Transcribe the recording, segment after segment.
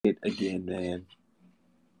again, man.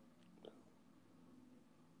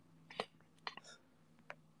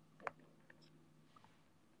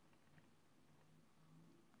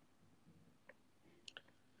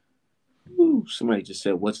 Ooh, somebody just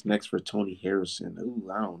said, "What's next for Tony Harrison?" Ooh,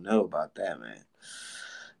 I don't know about that, man.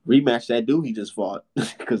 Rematch that dude he just fought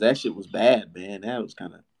because that shit was bad, man. That was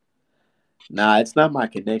kind of nah. It's not my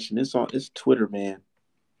connection. It's Twitter, man.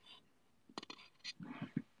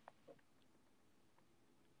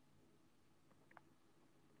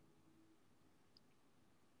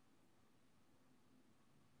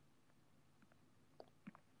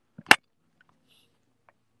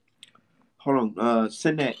 Hold on.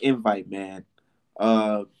 Send that invite, man.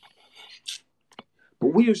 Uh,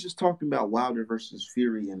 but we was just talking about Wilder versus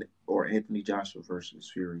Fury or Anthony Joshua versus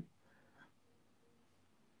Fury.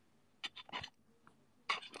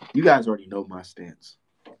 You guys already know my stance.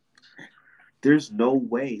 There's no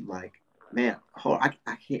way, like, man, hold on,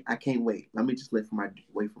 I can't wait. Let me just wait for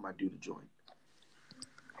my dude to join.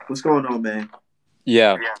 What's going on, man?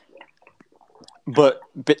 Yeah. But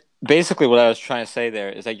basically what I was trying to say there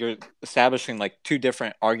is that you're establishing like two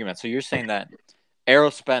different arguments. So you're saying that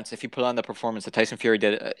Errol Spence, if he put on the performance that Tyson Fury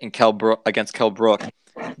did against Kell Brook,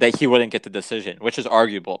 that he wouldn't get the decision, which is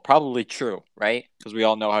arguable. Probably true, right? Because we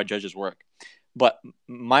all know how judges work. But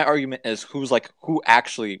my argument is who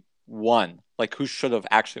actually won? Like who should have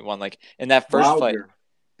actually won? Like in that first fight.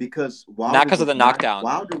 Because not because of the knockdown.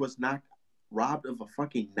 Wilder was not robbed of a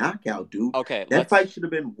fucking knockout, dude. Okay, that fight should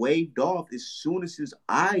have been waved off as soon as his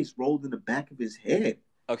eyes rolled in the back of his head.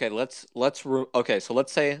 Okay, so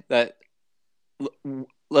let's say that.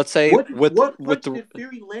 Let's say what punch did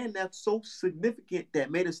Fury land that's so significant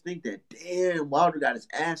that made us think that damn Wilder got his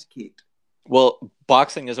ass kicked? Well,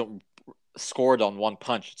 boxing isn't scored on one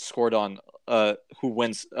punch; it's scored on who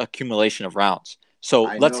wins accumulation of rounds. So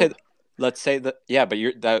let's say that but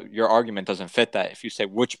your argument doesn't fit that. If you say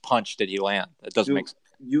which punch did he land, it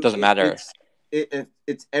doesn't matter.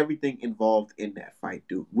 It's everything involved in that fight,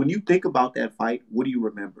 dude. When you think about that fight, what do you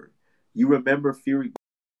remember? You remember Fury,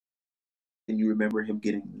 and you remember him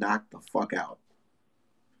getting knocked the fuck out.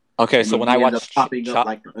 Okay, so when I watch popping up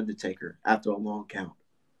like the Undertaker after a long count,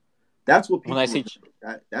 that's what people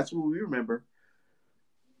that's what we remember.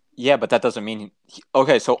 Yeah, but that doesn't mean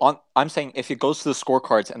okay. So I'm saying if it goes to the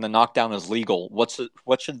scorecards and the knockdown is legal, what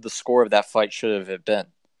should the score of that fight should have been?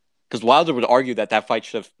 Because Wilder would argue that fight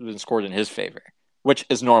should have been scored in his favor, which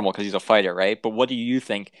is normal because he's a fighter, right? But what do you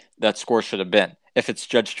think that score should have been if it's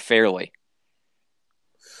judged fairly?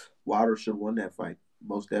 Wilder should have won that fight,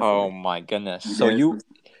 most definitely. Oh my goodness!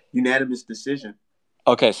 Unanimous decision.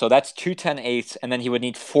 Okay, so that's 2-10-8, and then he would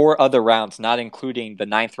need 4 other rounds, not including the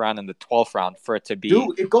 9th round and the 12th round, for it to be.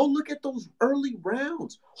 Dude, go look at those early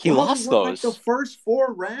rounds. He lost those. Like the first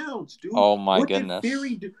 4 rounds, dude. Oh my goodness! What did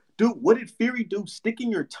Fury do? Dude, what did Fury do?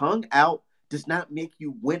 Sticking your tongue out does not make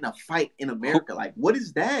you win a fight in America. Like, what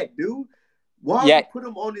is that, dude? Wilder put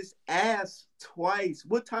him on his ass twice.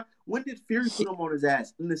 What time? When did Fury put him on his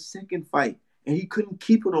ass? In the second fight, and he couldn't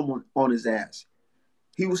keep him on his ass.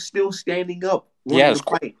 He was still standing up. Yes,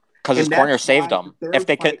 because his corner saved him. If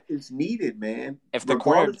they could, is needed, man. If the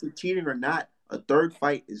regardless of cheating or not, a third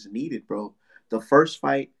fight is needed, bro. The first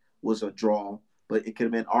fight was a draw, but it could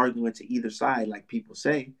have been argument to either side, like people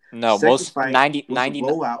say. No, most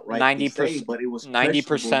 90% but it was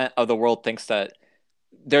 90% of the world thinks that.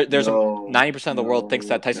 There's 90% of the world thinks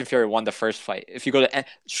that Tyson Fury won the first fight. If you go to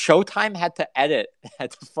Showtime had to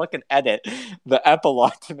fucking edit the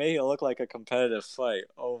epilogue to make it look like a competitive fight.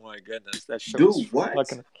 Oh my goodness, that shit was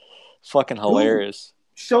fucking hilarious.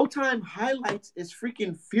 Showtime highlights is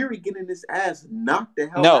freaking Fury getting his ass knocked the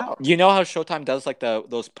hell out. No, you know how Showtime does like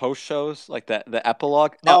those post shows, like the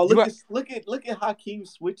epilogue. Now, look at Hakeem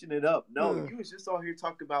switching it up. No, you was just on here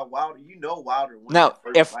talking about Wilder. You know Wilder won now,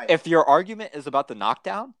 if your argument is about the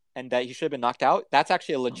knockdown and that he should have been knocked out, that's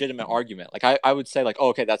actually a legitimate argument. Like I would say, like, oh,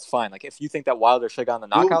 okay, that's fine. Like if you think that Wilder should have gotten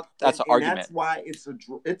the knockout, that's an argument. That's why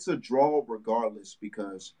it's a draw regardless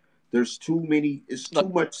because there's too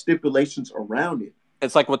much stipulations around it.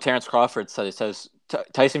 It's like what Terrence Crawford said. He says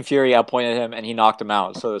Tyson Fury outpointed him and he knocked him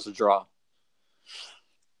out, so it's a draw.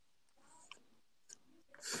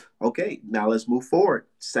 Okay, now let's move forward.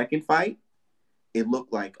 Second fight, it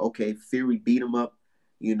looked like, okay, Fury beat him up,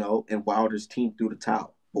 and Wilder's team threw the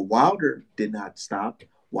towel. But Wilder did not stop.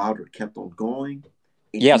 Wilder kept on going.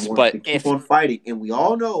 Yes, but keep on fighting. And we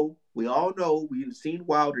all know, we've seen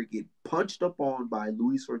Wilder get punched up on by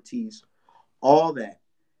Luis Ortiz, all that,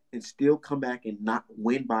 and still come back and not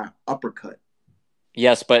win by uppercut.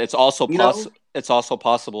 Yes, but it's also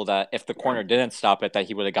possible that if the corner didn't stop it, that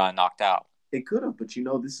he would have gotten knocked out. It could have, but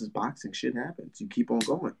this is boxing. Shit happens. You keep on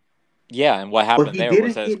going. Yeah, and what But happened he there was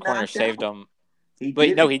didn't that his get corner knocked saved out. him. He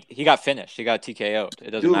Wait, no, didn't. he got finished. He got TKO'd.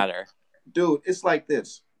 It doesn't Dude, matter. dude, it's like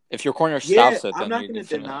this. If your corner Yeah, stops it, then you get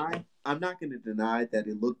finished. I'm not gonna deny that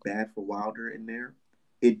it looked bad for Wilder in there.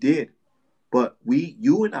 It did. But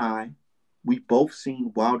you and I, we both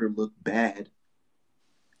seen Wilder look bad,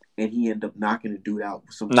 and he ended up knocking the dude out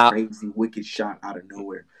with some Not crazy wicked shot out of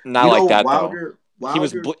nowhere. not like that though. Wilder, He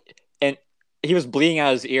was Wilder, and he was bleeding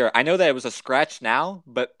out his ear. I know that it was a scratch now,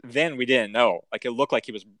 but then we didn't know. Like it looked like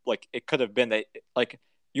he was like it could have been that like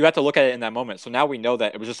you have to look at it in that moment. So now we know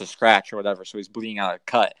that it was just a scratch or whatever. So he's bleeding out a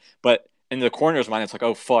cut. But in the corner's mind, it's like,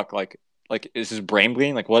 oh fuck, like is his brain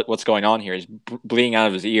bleeding? Like what's going on here? He's bleeding out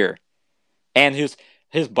of his ear, and his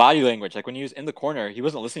body language, like when he was in the corner, he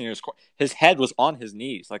wasn't listening to his head was on his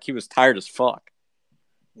knees, like he was tired as fuck.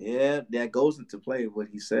 yeah, that goes into play what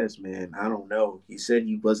he says, man. I don't know. He said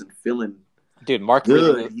he wasn't feeling Dude, good.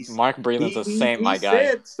 Mark Breland's a saint, He my guy.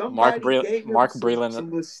 said somebody gave him Mark Breland.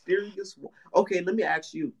 some mysterious. Okay, let me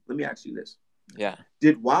ask you this. Yeah.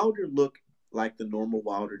 Did Wilder look like the normal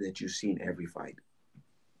Wilder that you see in every fight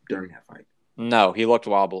during that fight? No, he looked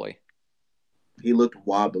wobbly. He looked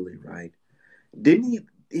wobbly, right? Didn't he?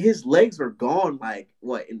 His legs were gone. Like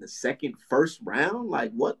what in the first round?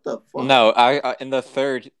 Like what the fuck? No, I in the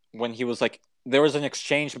third when he was like there was an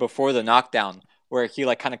exchange before the knockdown where he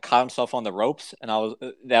like kind of caught himself on the ropes, and I was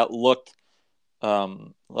that looked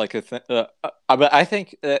like a but I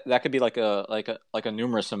think that could be like a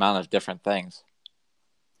numerous amount of different things.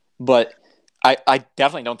 But I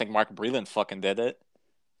definitely don't think Mark Breland fucking did it.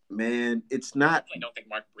 Man, it's not. I don't think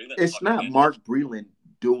Mark Breland. It's not Mark Breland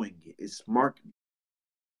doing it. It's Mark